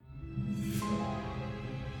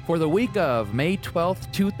For the week of May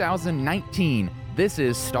 12th, 2019, this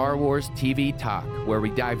is Star Wars TV Talk, where we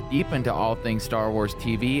dive deep into all things Star Wars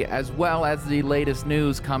TV, as well as the latest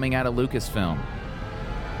news coming out of Lucasfilm.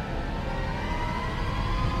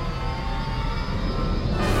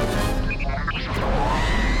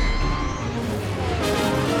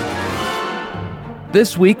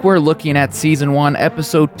 This week, we're looking at Season 1,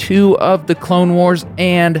 Episode 2 of The Clone Wars,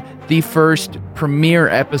 and the first premiere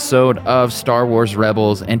episode of Star Wars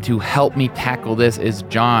Rebels. And to help me tackle this is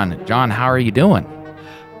John. John, how are you doing?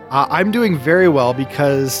 I'm doing very well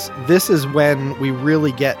because this is when we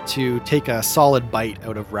really get to take a solid bite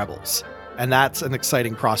out of Rebels. And that's an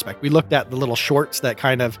exciting prospect. We looked at the little shorts that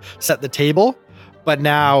kind of set the table, but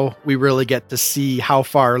now we really get to see how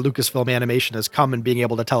far Lucasfilm Animation has come in being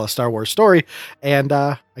able to tell a Star Wars story. And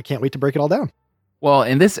I can't wait to break it all down. Well,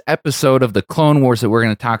 in this episode of the Clone Wars that we're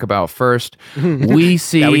going to talk about first, we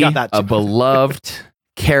see a beloved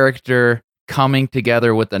character coming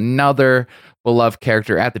together with another beloved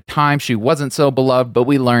character. At the time, she wasn't so beloved, but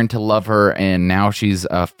we learned to love her, and now she's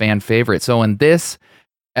a fan favorite. So in this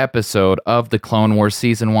episode of the Clone Wars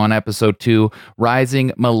Season 1, Episode 2,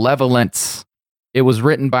 Rising Malevolence, it was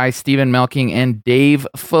written by Stephen Melking and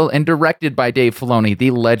directed by Dave Filoni,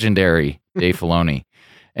 the legendary Dave Filoni.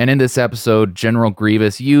 And in this episode, General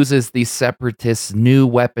Grievous uses the Separatists' new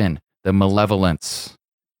weapon, the Malevolence,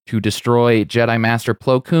 to destroy Jedi Master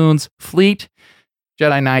Plo Koon's fleet.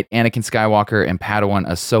 Jedi Knight Anakin Skywalker and Padawan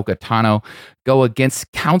Ahsoka Tano go against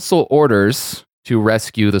Council orders to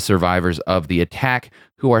rescue the survivors of the attack,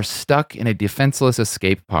 who are stuck in a defenseless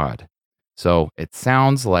escape pod. So it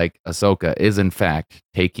sounds like Ahsoka is, in fact,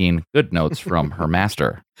 taking good notes from her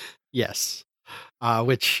master. Yes.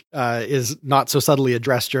 Which is not so subtly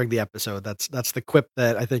addressed during the episode. That's the quip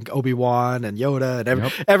that I think Obi-Wan and Yoda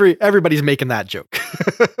and everybody's making that joke.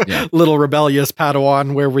 Yeah. Little rebellious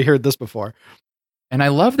Padawan, where we heard this before. And I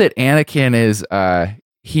love that Anakin is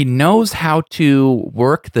he knows how to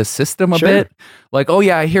work the system a bit. Like, oh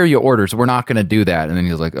yeah, I hear your orders. We're not going to do that. And then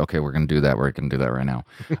he's like, okay, we're going to do that. We're going to do that right now.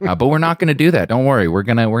 But we're not going to do that. Don't worry. We're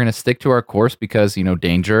going to stick to our course because,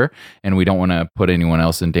 danger, and we don't want to put anyone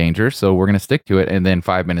else in danger. So we're going to stick to it. And then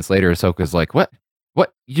 5 minutes later, Ahsoka's like, what?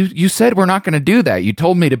 You said we're not going to do that. You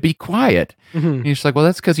told me to be quiet. Mm-hmm. And he's like, well,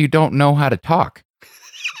 that's because you don't know how to talk.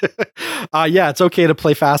 Yeah, it's okay to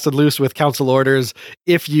play fast and loose with council orders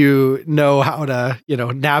if you know how to,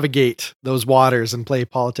 navigate those waters and play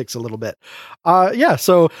politics a little bit. Yeah,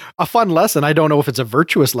 so a fun lesson. I don't know if it's a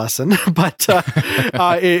virtuous lesson, but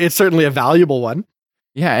it's certainly a valuable one.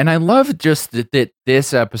 Yeah, and I love just that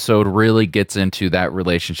this episode really gets into that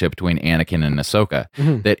relationship between Anakin and Ahsoka.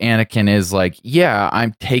 Mm-hmm. That Anakin is like, yeah,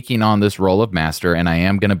 I'm taking on this role of master, and I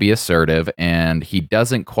am going to be assertive, and he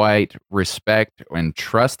doesn't quite respect and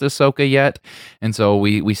trust Ahsoka yet. And so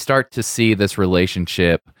we start to see this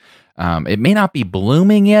relationship. It may not be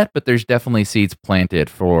blooming yet, but there's definitely seeds planted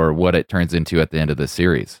for what it turns into at the end of the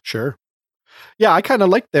series. Sure. Yeah, I kind of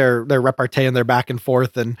like their repartee and their back and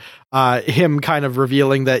forth, and him kind of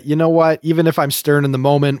revealing that, you know what, even if I'm stern in the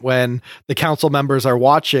moment when the council members are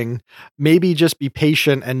watching, maybe just be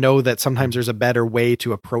patient and know that sometimes there's a better way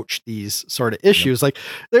to approach these sort of issues. Yep.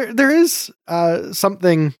 Like there is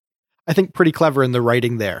something I think pretty clever in the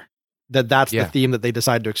writing there. That's the theme that they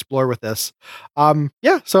decide to explore with this.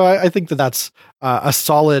 So I think that's a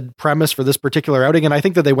solid premise for this particular outing, and I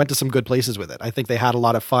think that they went to some good places with it. I think they had a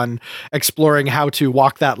lot of fun exploring how to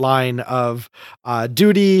walk that line of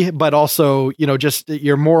duty, but also, just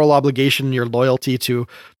your moral obligation, your loyalty to,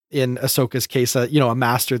 in Ahsoka's case, a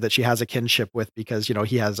master that she has a kinship with because,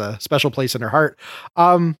 he has a special place in her heart.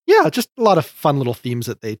 Just a lot of fun little themes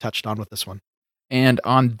that they touched on with this one. And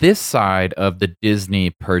on this side of the Disney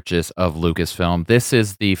purchase of Lucasfilm, this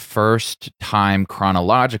is the first time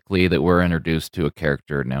chronologically that we're introduced to a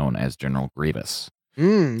character known as General Grievous.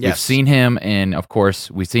 Yes. We've seen him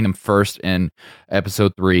we've seen him first in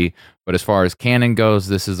Episode 3, but as far as canon goes,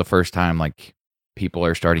 this is the first time people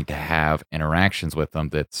are starting to have interactions with him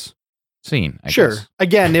that's seen. I guess.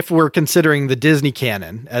 Again, if we're considering the Disney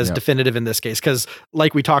canon as definitive in this case, because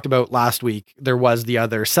like we talked about last week, there was the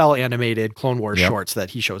other cell animated Clone Wars shorts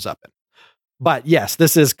that he shows up in. But yes,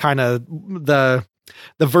 this is kind of the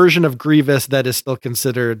version of Grievous that is still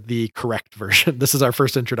considered the correct version. This is our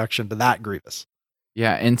first introduction to that Grievous.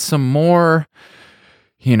 Yeah, and some more,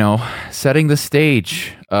 setting the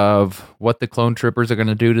stage of what the clone troopers are going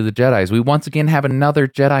to do to the Jedis. We once again have another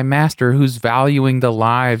Jedi Master who's valuing the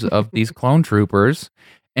lives of these clone troopers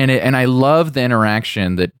And I love the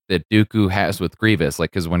interaction that Dooku has with Grievous,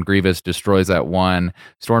 like, because when Grievous destroys that one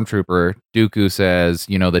stormtrooper, Dooku says,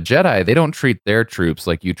 the Jedi, they don't treat their troops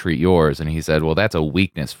like you treat yours, and he said, well, that's a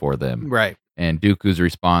weakness for them, right? And Dooku's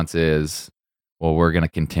response is, well, we're going to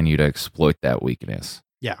continue to exploit that weakness.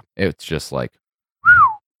 Yeah, it's just like,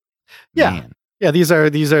 yeah. Man. Yeah, these are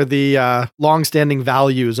the long-standing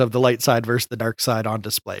values of the light side versus the dark side on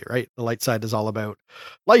display, right? The light side is all about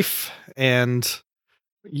life and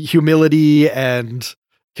humility and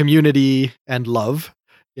community and love,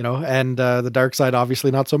 and the dark side obviously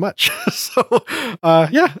not so much. So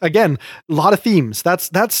yeah, again, a lot of themes.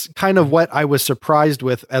 That's kind of what I was surprised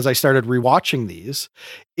with as I started rewatching these,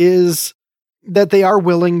 is that they are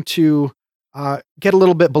willing to get a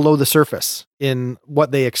little bit below the surface in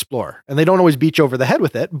what they explore. And they don't always beat you over the head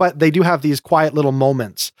with it, but they do have these quiet little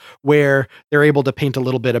moments where they're able to paint a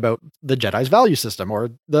little bit about the Jedi's value system or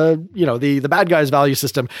the bad guy's value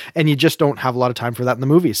system. And you just don't have a lot of time for that in the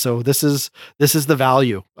movie. So this is the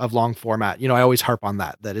value of long format. I always harp on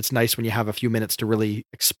that it's nice when you have a few minutes to really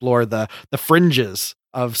explore the fringes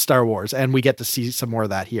of Star Wars. And we get to see some more of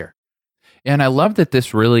that here. And I love that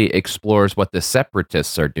this really explores what the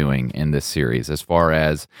Separatists are doing in this series, as far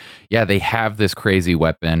as, they have this crazy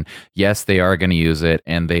weapon. Yes, they are going to use it,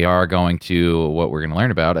 and they are going to, what we're going to learn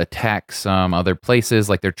about, attack some other places.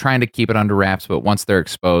 Like, they're trying to keep it under wraps, but once they're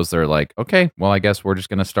exposed, they're like, okay, well, I guess we're just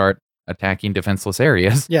going to start attacking defenseless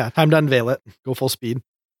areas. Yeah, time to unveil it. Go full speed.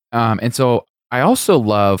 And so I also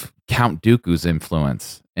love Count Dooku's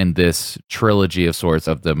influence in this trilogy of sorts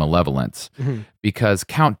of the Malevolence, because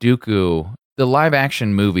Count Dooku, the live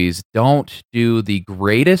action movies don't do the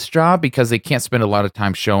greatest job because they can't spend a lot of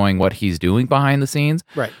time showing what he's doing behind the scenes.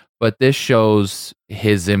 Right. But this shows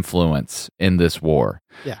his influence in this war.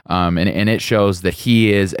 Yeah. And it shows that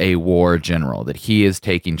he is a war general, that he is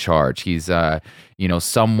taking charge. He's,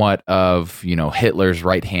 somewhat of, Hitler's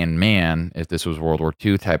right-hand man, if this was World War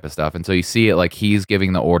II type of stuff. And so you see it like he's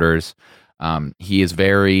giving the orders. He is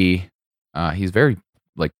very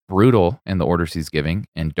like brutal in the orders he's giving,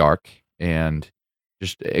 and dark, and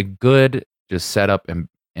just a good setup and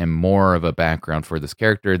more of a background for this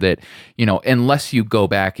character that, unless you go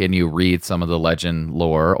back and you read some of the legend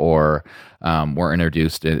lore or were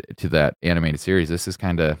introduced to that animated series, this is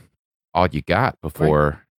kind of all you got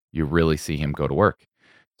before you really see him go to work.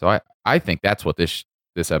 So I think that's what this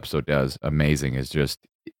episode does amazing, is just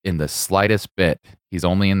in the slightest bit, he's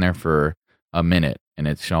only in there for a minute, and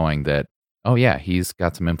it's showing that, oh yeah, he's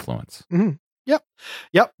got some influence. Mm-hmm.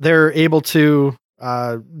 Yep. They're able to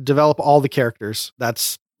develop all the characters. That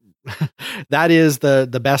is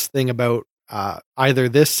the best thing about either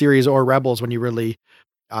this series or Rebels, when you really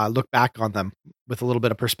look back on them with a little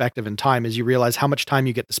bit of perspective and time, is you realize how much time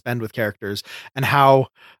you get to spend with characters and how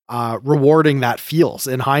rewarding that feels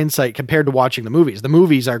in hindsight compared to watching the movies. The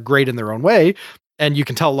movies are great in their own way, and you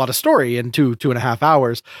can tell a lot of story in 2.5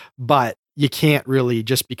 hours, but you can't really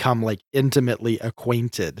just become like intimately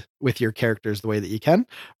acquainted with your characters the way that you can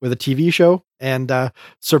with a TV show. And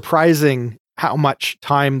surprising how much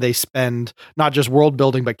time they spend, not just world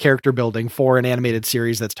building, but character building for an animated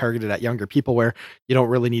series that's targeted at younger people, where you don't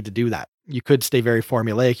really need to do that. You could stay very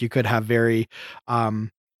formulaic. You could have very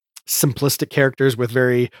simplistic characters with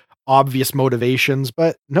very obvious motivations,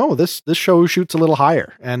 but no, this show shoots a little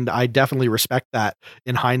higher, and I definitely respect that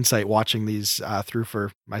in hindsight, watching these through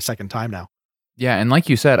for my second time now. Yeah, and like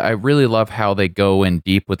you said, I really love how they go in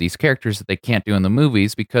deep with these characters that they can't do in the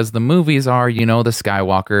movies, because the movies are, the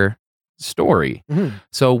Skywalker story. Mm-hmm.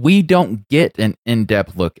 So we don't get an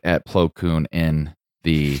in-depth look at Plo Koon in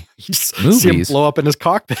the movies. See him blow up in his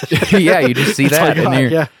cockpit. Yeah, you just see that in here.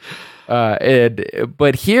 Yeah.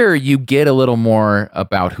 But here you get a little more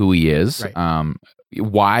about who he is, right.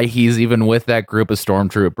 Why he's even with that group of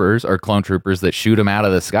stormtroopers or clone troopers that shoot him out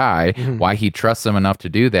of the sky, mm-hmm. why he trusts them enough to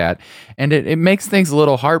do that. And it makes things a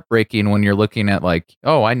little heartbreaking when you're looking at like,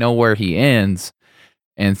 oh, I know where he ends,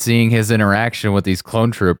 and seeing his interaction with these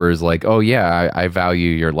clone troopers, like, oh yeah, I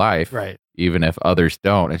value your life, right? Even if others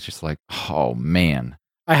don't. It's just like, oh man.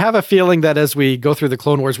 I have a feeling that as we go through the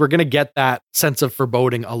Clone Wars, we're going to get that sense of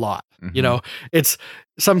foreboding a lot. Mm-hmm. It's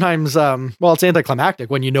sometimes, it's anticlimactic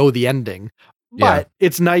when you know the ending, but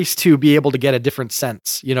it's nice to be able to get a different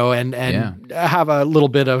sense, and have a little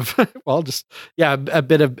bit of, a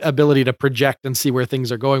bit of ability to project and see where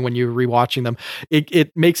things are going when you're rewatching them.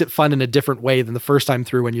 It makes it fun in a different way than the first time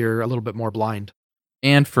through when you're a little bit more blind.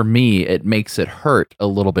 And for me, it makes it hurt a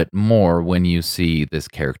little bit more when you see this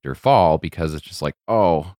character fall, because it's just like,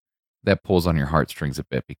 oh, that pulls on your heartstrings a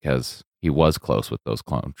bit, because he was close with those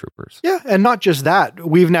clone troopers. Yeah, and not just that.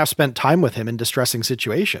 We've now spent time with him in distressing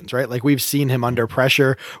situations, right? Like we've seen him under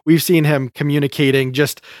pressure. We've seen him communicating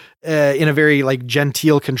just in a very like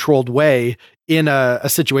genteel, controlled way in a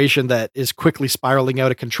situation that is quickly spiraling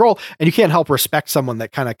out of control. And you can't help respect someone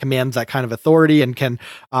that kind of commands that kind of authority and can,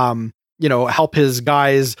 help his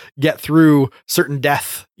guys get through certain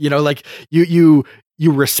death. Like you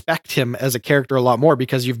respect him as a character a lot more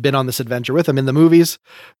because you've been on this adventure with him. In the movies,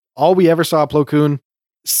 all we ever saw Plo Koon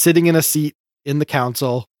sitting in a seat in the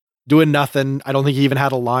council doing nothing. I don't think he even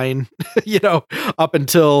had a line, up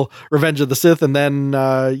until Revenge of the Sith. And then,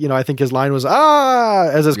 I think his line was,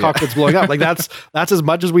 as his cockpit's blowing up. Like that's as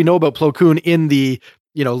much as we know about Plo Koon in the,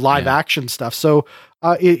 live action stuff. So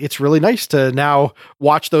it's really nice to now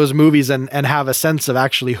watch those movies and have a sense of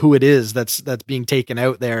actually who it is that's being taken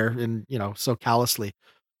out there and, so callously.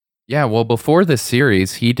 Yeah. Well, before this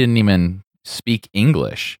series, he didn't even speak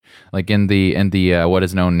English. Like in the what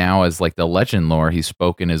is known now as like the legend lore, he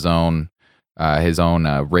spoke in his own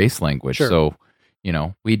race language. Sure. So,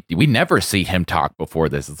 we never see him talk before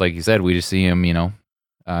this. It's like you said, we just see him,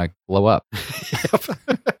 blow up.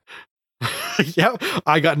 Yeah,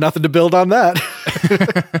 I got nothing to build on that.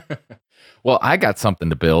 Well, I got something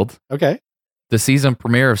to build. Okay. The season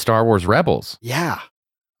premiere of Star Wars Rebels. Yeah.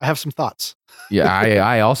 I have some thoughts. Yeah,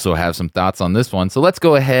 I also have some thoughts on this one. So let's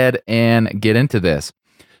go ahead and get into this.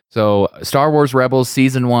 So Star Wars Rebels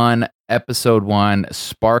Season 1, Episode 1,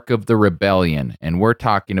 Spark of the Rebellion. And we're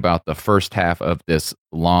talking about the first half of this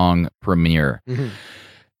long premiere. Mm-hmm.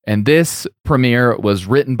 And this premiere was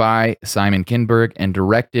written by Simon Kinberg and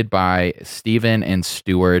directed by Stephen and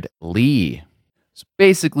Stuart Lee. So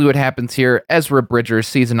basically what happens here, Ezra Bridger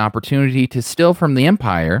sees an opportunity to steal from the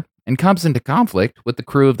Empire and comes into conflict with the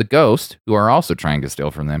crew of the Ghost, who are also trying to steal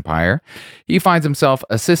from the Empire. He finds himself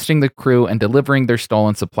assisting the crew and delivering their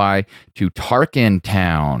stolen supply to Tarkin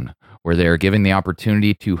Town, where they are given the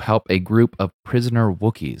opportunity to help a group of prisoner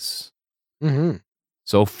Wookiees. Mm-hmm.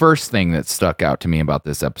 So first thing that stuck out to me about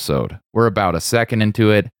this episode, we're about a second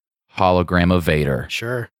into it, hologram of Vader.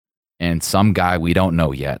 Sure. And some guy we don't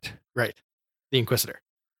know yet. Right. The Inquisitor.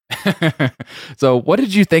 So what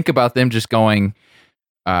did you think about them just going,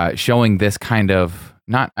 showing this kind of,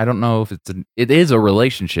 I don't know if it is a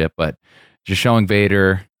relationship, but just showing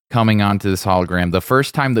Vader coming onto this hologram. The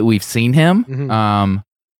first time that we've seen him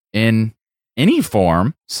in any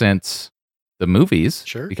form since the movies.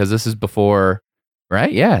 Sure. Because this is before...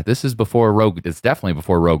 Right? Yeah, this is before Rogue. It's definitely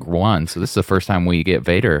before Rogue One. So this is the first time we get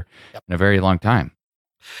Vader in a very long time.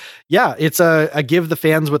 Yeah, it's a give the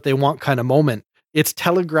fans what they want kind of moment. It's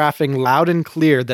telegraphing loud and clear that